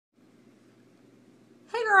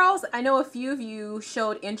curls, I know a few of you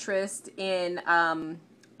showed interest in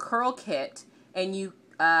Curl Kit, and you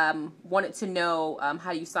wanted to know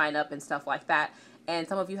how you sign up and stuff like that. And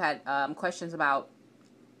some of you had questions about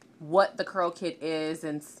what the Curl Kit is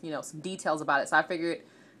and, you know, some details about it. So I figured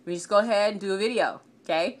we just go ahead and do a video.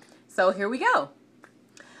 Okay, so here we go.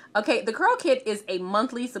 Okay, the Curl Kit is a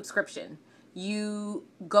monthly subscription. You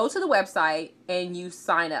go to the website and you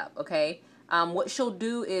sign up. Okay, what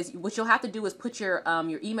you'll have to do is put your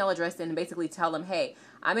email address in and basically tell them, hey,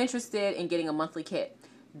 I'm interested in getting a monthly kit.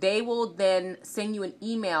 They will then send you an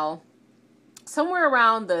email somewhere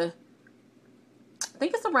around I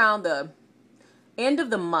think it's around the end of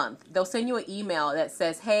the month. They'll send you an email that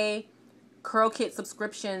says, hey, Curl Kit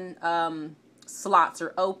subscription slots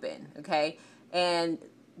are open. Okay, and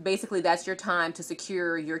basically that's your time to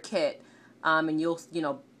secure your kit, and you'll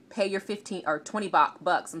pay your 15 or 20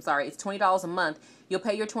 bucks. I'm sorry, it's $20 a month. You'll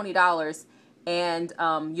pay your $20, and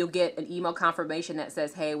you'll get an email confirmation that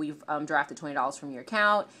says, hey, we've drafted $20 from your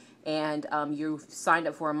account, and you've signed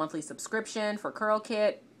up for a monthly subscription for Curl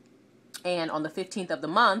Kit, and on the 15th of the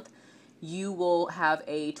month you will have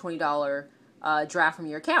a $20 draft from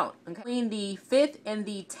your account. Okay? Between the 5th and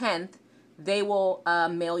the 10th, they will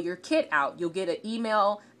mail your kit out. You'll get an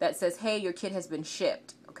email that says, hey, your kit has been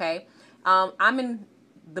shipped. Okay, I'm in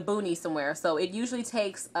the boonies somewhere, so it usually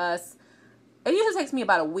takes me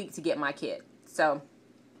about a week to get my kit. So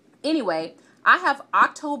anyway, I have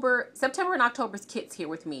September and October's kits here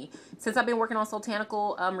with me. Since I've been working on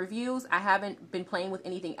Soultanical reviews, I haven't been playing with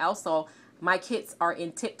anything else, so my kits are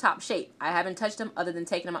in tip-top shape. I haven't touched them other than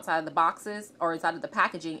taking them outside of the boxes or inside of the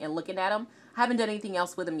packaging and looking at them. I haven't done anything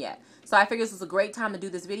else with them yet. So I figured this was a great time to do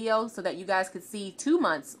this video so that you guys could see 2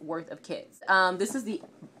 months worth of kits. This is the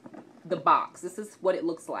box. This is what it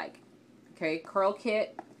looks like. Okay, Curl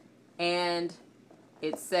Kit, and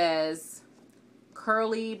it says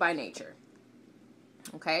Curly by Nature.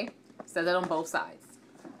 Okay, it says it on both sides.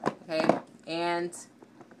 Okay, and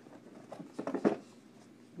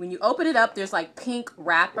when you open it up, there's like pink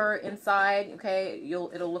wrapper inside. Okay,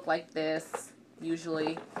 it'll look like this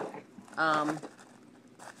usually. It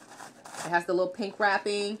has the little pink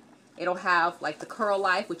wrapping. It'll have like the Curl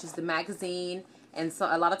Life, which is the magazine, and so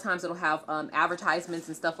a lot of times it'll have advertisements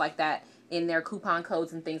and stuff like that in their coupon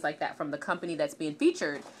codes and things like that from the company that's being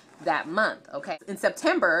featured that month. Okay, in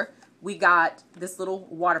September we got this little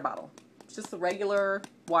water bottle. It's just a regular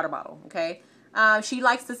water bottle. Okay, she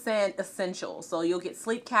likes to send essentials, so you'll get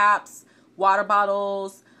sleep caps, water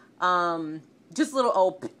bottles, just little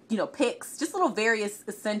old, picks, just little various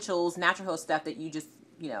essentials, natural health stuff that you just,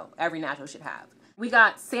 every natural should have. We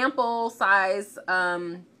got sample size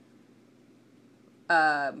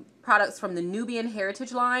products from the Nubian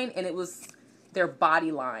Heritage line, and it was their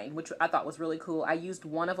body line, which I thought was really cool. I used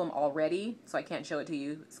one of them already, so I can't show it to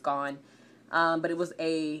you. It's gone. But it was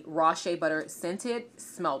a raw shea butter scented.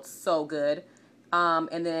 Smelled so good.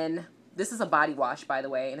 And then this is a body wash, by the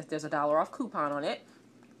way, and there's a $1 off coupon on it.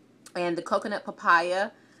 And the coconut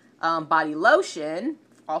papaya body lotion,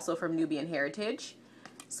 also from Nubian Heritage.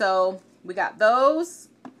 So we got those,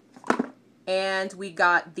 and we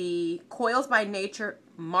got the Coils by Nature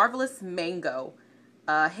Marvelous Mango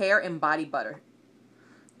hair and body butter,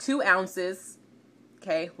 2 ounces.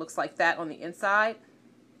 Okay, looks like that on the inside.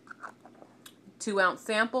 2-ounce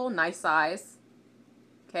sample, nice size.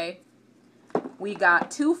 Okay, we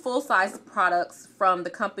got 2 full-size products from the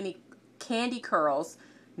company Candy Curls.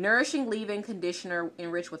 Nourishing leave-in conditioner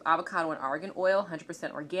enriched with avocado and argan oil,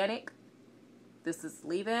 100% organic. This is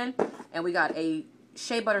leave-in. And we got a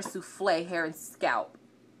shea butter souffle hair and scalp.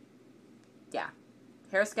 Yeah,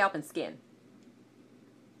 hair, scalp, and skin.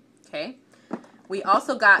 Okay. We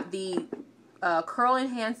also got the curl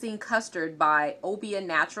enhancing custard by Obia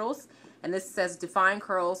Naturals, and this says define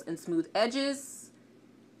curls and smooth edges.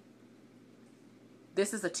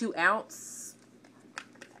 This is a 2-ounce.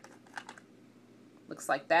 Looks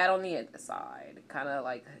like that on the inside, kind of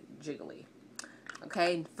like jiggly.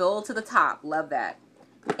 Okay, full to the top, love that.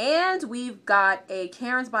 And we've got a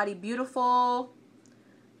Karen's Body Beautiful,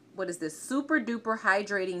 what is this, super duper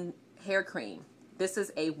hydrating hair cream. This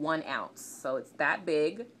is a 1 ounce, so it's that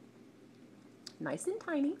big, nice and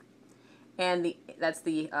tiny. And that's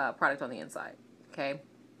the product on the inside. Okay,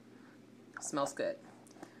 smells good.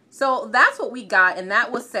 So that's what we got, and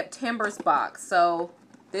that was September's box. So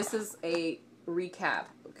this is a recap,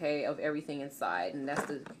 okay, of everything inside, and that's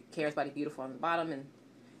the Karen's Body Beautiful on the bottom. And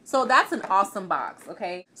so that's an awesome box.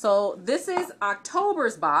 Okay, so this is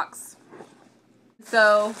October's box.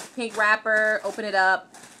 So pink wrapper, open it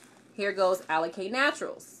up. Here goes Allocate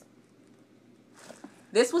Naturals.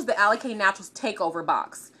 This was the Allocate Naturals takeover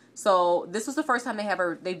box. So this was the first time they've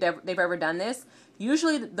ever done this.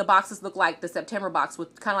 Usually the boxes look like the September box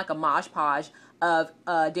with kind of like a mosh podge of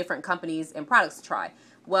different companies and products to try.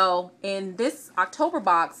 Well, in this October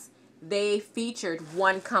box, they featured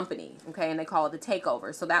one company, okay, and they call it the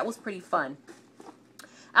Takeover. So that was pretty fun.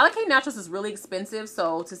 Allocate Naturals is really expensive,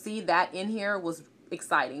 so to see that in here was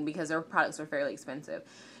exciting because their products are fairly expensive.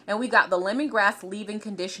 And we got the lemongrass leave-in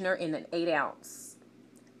conditioner in an 8-ounce.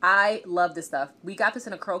 I love this stuff. We got this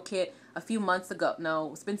in a curl kit a few months ago.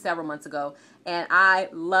 No, it's been several months ago, and I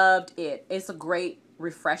loved it. It's a great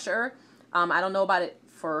refresher. I don't know about it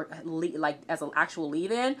for like as an actual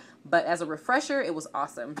leave-in, but as a refresher, it was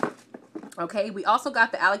awesome. Okay, we also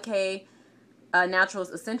got the Allocate Naturals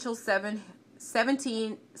Essential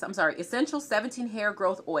 17 Hair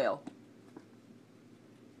Growth Oil.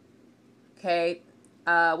 Okay,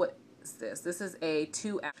 what is this? This is a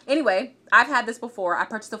 2-ounce. Anyway, I've had this before. I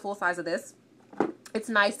purchased a full size of this. It's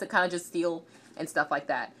nice to kind of just steal and stuff like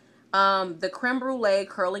that. The Creme Brulee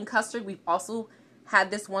Curling Custard, we've also had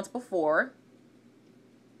this once before.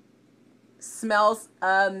 Smells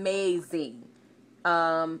amazing.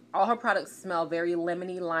 All her products smell very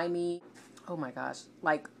lemony, limey. Oh my gosh,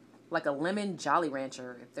 like a lemon Jolly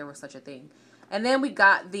Rancher, if there was such a thing. And then we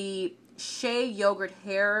got the Shea Yogurt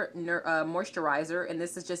Hair Moisturizer, and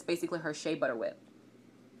this is just basically her Shea Butter Whip.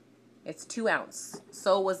 It's 2-ounce.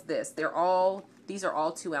 So was this. These are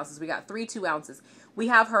all 2 ounces. We got 3 2-ounces. We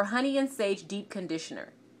have her Honey and Sage Deep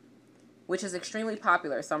Conditioner, which is extremely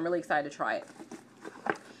popular, so I'm really excited to try it.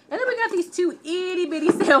 And then we got these 2 itty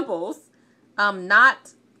bitty samples.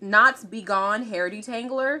 Knots Be Gone Hair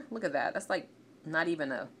Detangler. Look at that. That's like not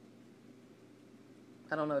even a,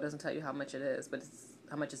 I don't know, it doesn't tell you how much it is, but it's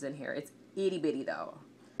how much is in here. It's itty bitty though.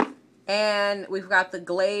 And we've got the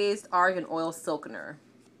Glazed Argan Oil Silkener.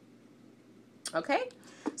 Okay,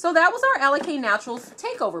 so that was our Allocate Naturals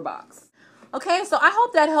Takeover box. Okay, so I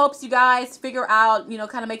hope that helps you guys figure out, you know,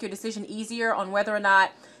 kind of make your decision easier on whether or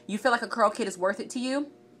not you feel like a curl kit is worth it to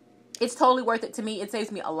you. It's totally worth it to me. It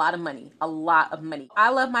saves me a lot of money. A lot of money. I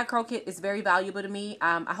love my curl kit. It's very valuable to me.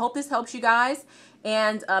 I hope this helps you guys.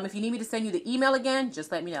 And if you need me to send you the email again,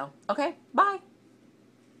 just let me know. Okay, bye.